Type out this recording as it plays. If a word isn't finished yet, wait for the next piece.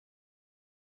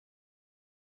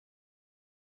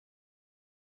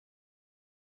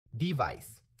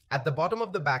Device. At the bottom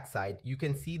of the backside, you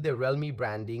can see the Realme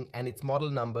branding and its model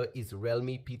number is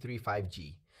Realme P3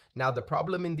 5G. Now the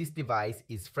problem in this device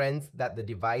is, friends, that the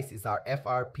device is our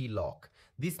FRP lock.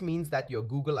 This means that your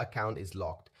Google account is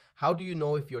locked. How do you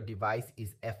know if your device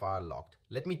is FR locked?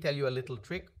 Let me tell you a little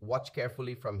trick. Watch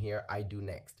carefully from here. I do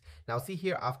next. Now see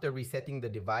here, after resetting the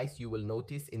device, you will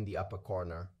notice in the upper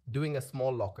corner, doing a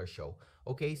small locker show.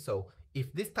 Okay, so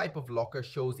if this type of locker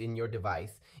shows in your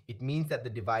device, it means that the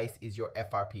device is your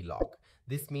FRP lock.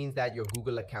 This means that your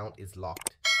Google account is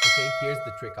locked. Okay, here's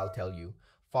the trick I'll tell you.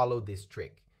 Follow this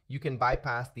trick. You can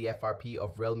bypass the FRP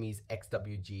of Realme's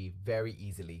XWG very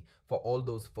easily for all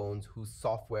those phones whose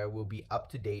software will be up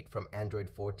to date from Android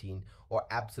 14 or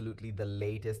absolutely the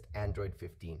latest Android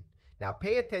 15. Now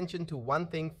pay attention to one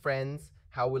thing, friends.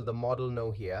 How will the model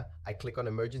know here? I click on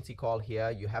emergency call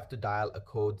here. You have to dial a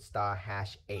code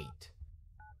 *#8.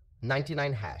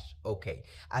 99 hash. Okay.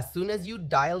 As soon as you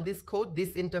dial this code, this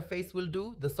interface will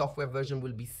do. The software version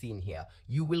will be seen here.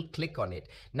 You will click on it.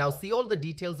 Now see all the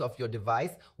details of your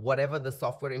device. Whatever the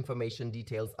software information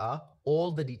details are,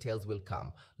 all the details will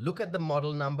come. Look at the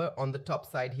model number on the top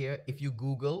side here. If you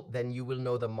Google, then you will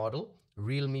know the model,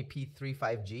 Realme P3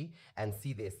 5G, and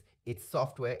see this. Its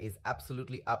software is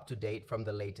absolutely up to date from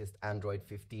the latest Android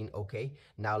 15. Okay.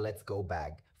 Now let's go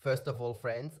back. First of all,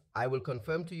 friends, I will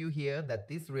confirm to you here that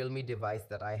this Realme device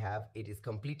that I have, it is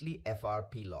completely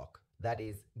FRP lock. That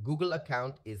is, Google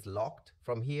account is locked.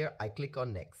 From here, I click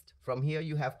on next. From here,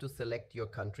 you have to select your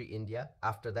country, India.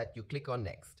 After that, you click on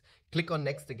next. Click on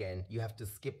next again. You have to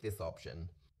skip this option.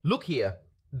 Look here.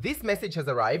 This message has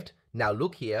arrived. Now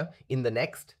look here. In the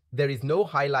next, there is no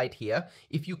highlight here.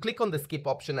 If you click on the skip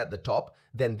option at the top,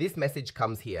 then this message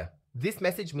comes here. This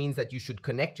message means that you should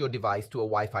connect your device to a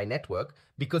Wi-Fi network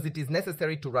because it is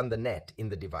necessary to run the net in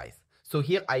the device. So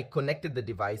here I connected the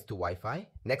device to Wi-Fi.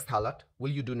 Next highlight.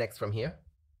 Will you do next from here?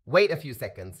 Wait a few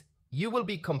seconds. You will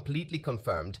be completely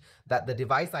confirmed that the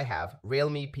device I have,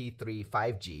 Realme P3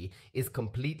 5G, is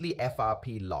completely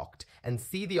FRP locked, and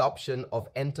see the option of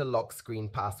enter lock screen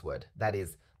password. That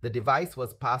is, the device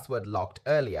was password locked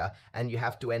earlier and you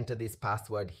have to enter this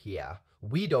password here.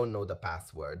 We don't know the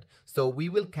password, so we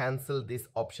will cancel this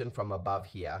option from above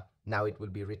here. Now it will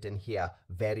be written here,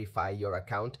 verify your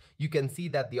account. You can see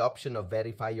that the option of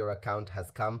verify your account has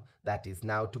come. That is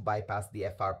now to bypass the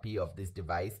FRP of this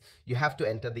device. You have to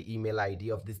enter the email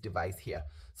ID of this device here.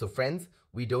 So friends,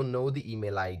 we don't know the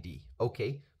email ID.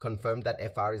 Okay, confirm that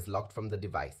FR is locked from the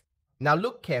device. Now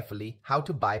look carefully how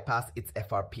to bypass its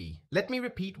FRP. Let me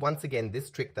repeat once again this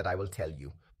trick that I will tell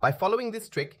you. By following this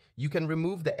trick, you can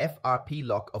remove the FRP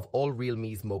lock of all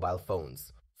Realme's mobile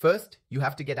phones. First, you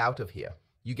have to get out of here.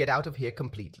 You get out of here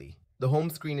completely. The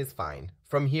home screen is fine.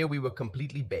 From here, we were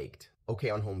completely baked. Okay,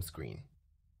 on home screen.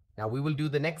 Now we will do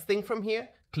the next thing from here.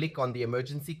 Click on the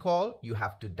emergency call. You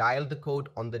have to dial the code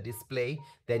on the display.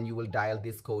 Then you will dial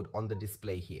this code on the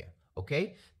display here.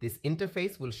 Okay, this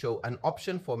interface will show an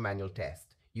option for manual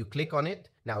test. You click on it.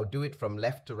 Now do it from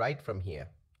left to right from here.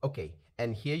 Okay,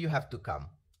 and here you have to come.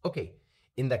 Okay,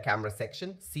 in the camera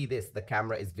section, see this, the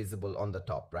camera is visible on the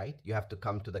top, right? You have to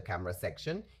come to the camera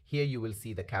section. Here you will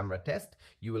see the camera test.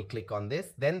 You will click on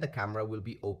this, then the camera will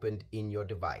be opened in your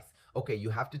device. Okay, you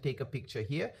have to take a picture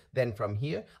here. Then from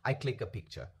here, I click a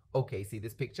picture. Okay, see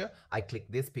this picture? I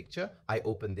click this picture, I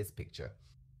open this picture.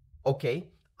 Okay,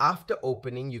 after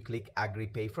opening, you click Agree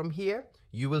Pay. From here,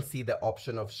 you will see the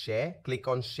option of share. Click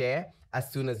on share. As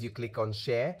soon as you click on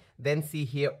share, then see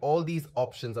here all these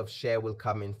options of share will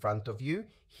come in front of you.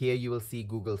 Here you will see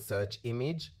Google search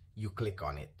image. You click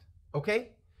on it. Okay?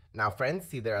 Now friends,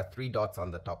 see there are 3 dots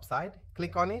on the top side.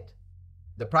 Click on it.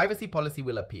 The privacy policy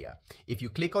will appear. If you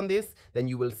click on this, then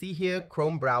you will see here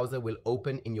Chrome browser will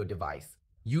open in your device.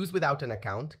 Use without an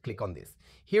account, click on this.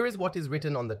 Here is what is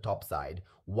written on the top side.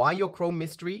 Why your Chrome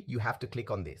mystery? You have to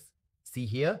click on this. See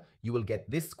here, you will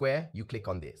get this square, you click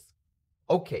on this.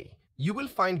 Okay, you will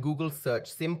find Google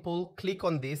search simple. Click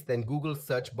on this, then Google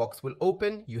search box will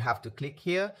open. You have to click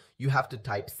here, you have to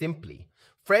type simply.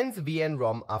 Friends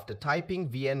VNROM, after typing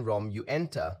VNROM, you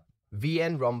enter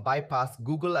VNROM bypass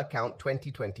Google account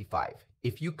 2025.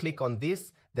 If you click on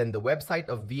this, then the website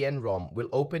of VNROM will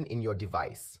open in your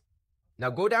device. Now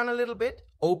go down a little bit,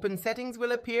 open settings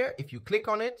will appear. If you click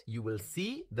on it, you will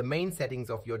see the main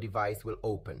settings of your device will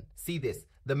open. See this,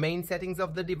 the main settings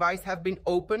of the device have been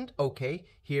opened. Okay,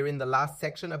 here in the last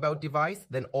section about device,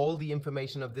 then all the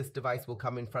information of this device will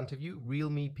come in front of you,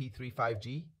 Realme P3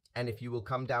 5G. And if you will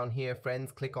come down here,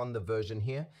 friends, click on the version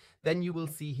here, then you will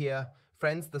see here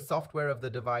Friends, the software of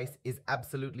the device is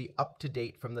absolutely up to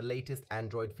date from the latest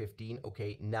Android 15.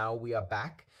 Okay, now we are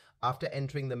back. After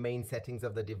entering the main settings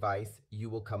of the device,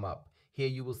 you will come up. Here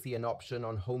you will see an option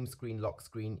on home screen, lock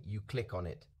screen. You click on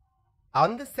it.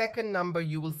 On the second number,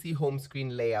 you will see home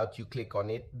screen layout. You click on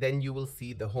it, then you will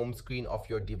see the home screen of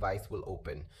your device will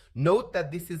open. Note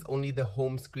that this is only the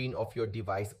home screen of your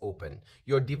device open.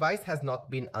 Your device has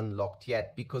not been unlocked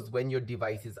yet, because when your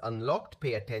device is unlocked,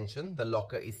 pay attention, the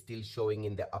locker is still showing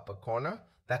in the upper corner.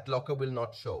 That locker will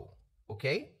not show,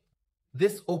 okay?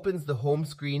 This opens the home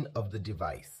screen of the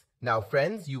device. Now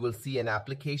friends, you will see an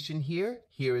application here.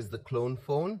 Here is the clone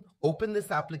phone. Open this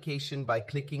application by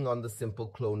clicking on the simple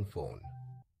clone phone.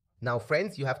 Now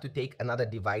friends, you have to take another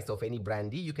device of any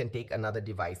brandy. You can take another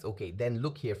device. Okay, then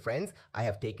look here friends, I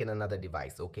have taken another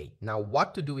device. Okay, now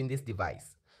what to do in this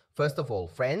device? First of all,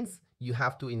 friends, you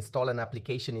have to install an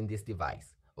application in this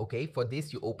device. Okay, for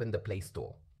this you open the Play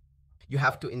Store. You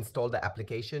have to install the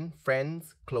application,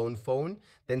 friends, clone phone,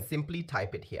 then simply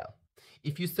type it here.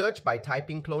 If you search by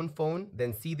typing clone phone,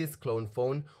 then see this clone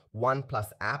phone OnePlus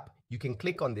app. You can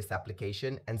click on this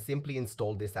application and simply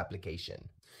install this application.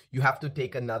 You have to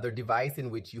take another device in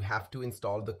which you have to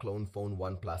install the clone phone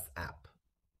OnePlus app.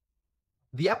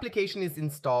 The application is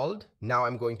installed. Now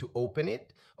I'm going to open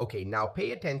it. Okay, now pay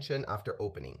attention after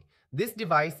opening. This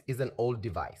device is an old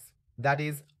device. That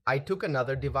is, I took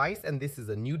another device and this is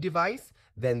a new device.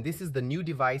 Then this is the new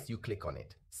device, you click on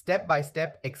it. Step by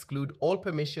step, exclude all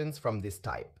permissions from this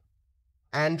type.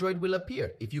 Android will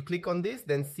appear. If you click on this,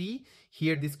 then see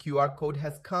here this QR code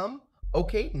has come.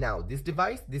 Okay, now this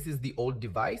device, this is the old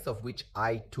device of which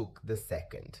I took the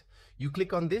second. You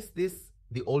click on this,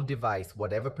 the old device,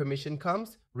 whatever permission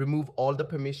comes, remove all the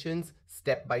permissions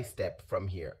step by step from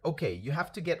here. Okay, you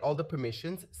have to get all the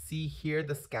permissions. See here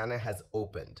the scanner has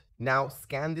opened. Now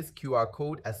scan this QR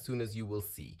code as soon as you will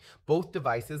see. Both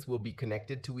devices will be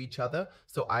connected to each other,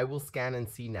 so I will scan and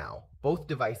see now. Both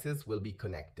devices will be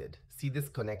connected. See this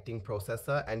connecting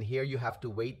processor, and here you have to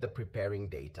wait the preparing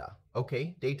data.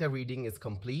 Okay, data reading is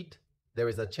complete. There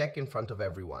is a check in front of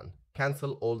everyone.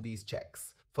 Cancel all these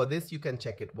checks. For this, you can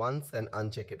check it once and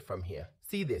uncheck it from here.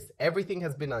 See this, everything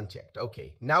has been unchecked.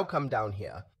 Okay, now come down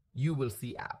here. You will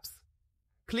see apps.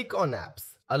 Click on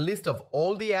apps. A list of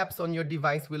all the apps on your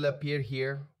device will appear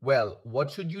here. Well,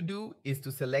 what should you do is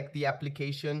to select the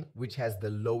application which has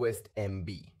the lowest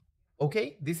MB.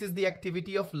 Okay, this is the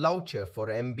activity of launcher for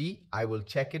MB. I will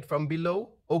check it from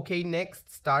below. Okay,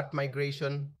 next, start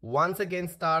migration. Once again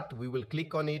start, we will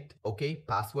click on it. Okay,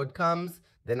 password comes.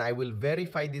 Then I will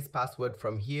verify this password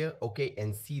from here, okay,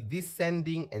 and see this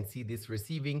sending and see this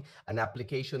receiving an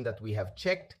application that we have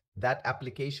checked. That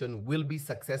application will be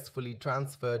successfully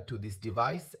transferred to this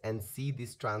device, and see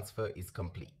this transfer is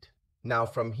complete. Now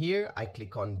from here, I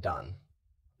click on done.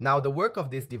 Now the work of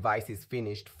this device is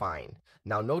finished fine.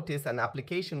 Now notice an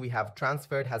application we have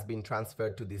transferred has been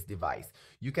transferred to this device.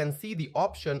 You can see the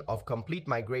option of complete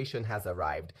migration has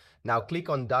arrived. Now click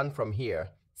on done from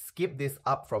here. Skip this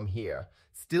up from here.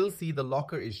 Still see the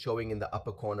locker is showing in the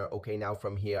upper corner. Okay, now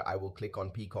from here I will click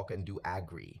on Peacock and do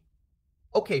agree.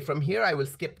 Okay, from here I will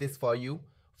skip this for you.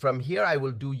 From here I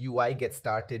will do UI get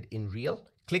started in Real.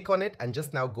 Click on it and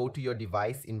just now go to your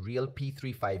device in Real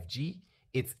P3 5G.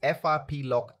 It's FRP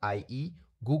lock IE.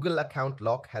 Google account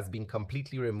lock has been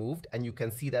completely removed, and you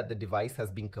can see that the device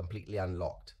has been completely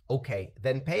unlocked. Okay,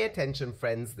 then pay attention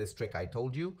friends, this trick I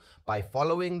told you. By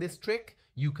following this trick,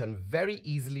 you can very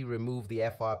easily remove the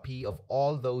FRP of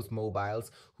all those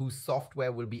mobiles whose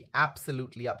software will be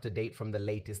absolutely up to date from the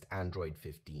latest Android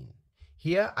 15.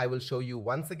 Here I will show you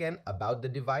once again about the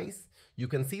device. You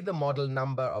can see the model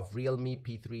number of Realme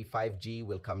P3 5G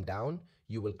will come down.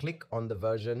 You will click on the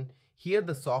version. Here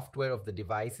the software of the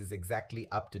device is exactly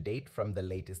up to date from the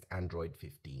latest Android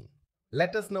 15.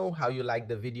 Let us know how you like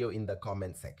the video in the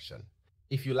comment section.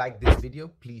 If you like this video,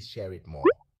 please share it more.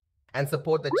 And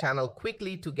support the channel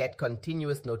quickly to get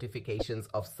continuous notifications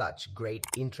of such great,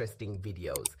 interesting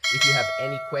videos. If you have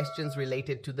any questions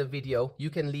related to the video, you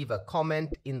can leave a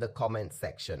comment in the comment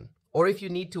section. Or if you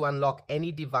need to unlock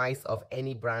any device of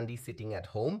any brandy sitting at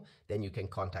home, then you can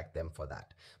contact them for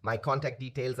that. My contact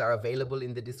details are available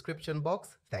in the description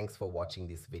box. Thanks for watching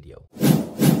this video.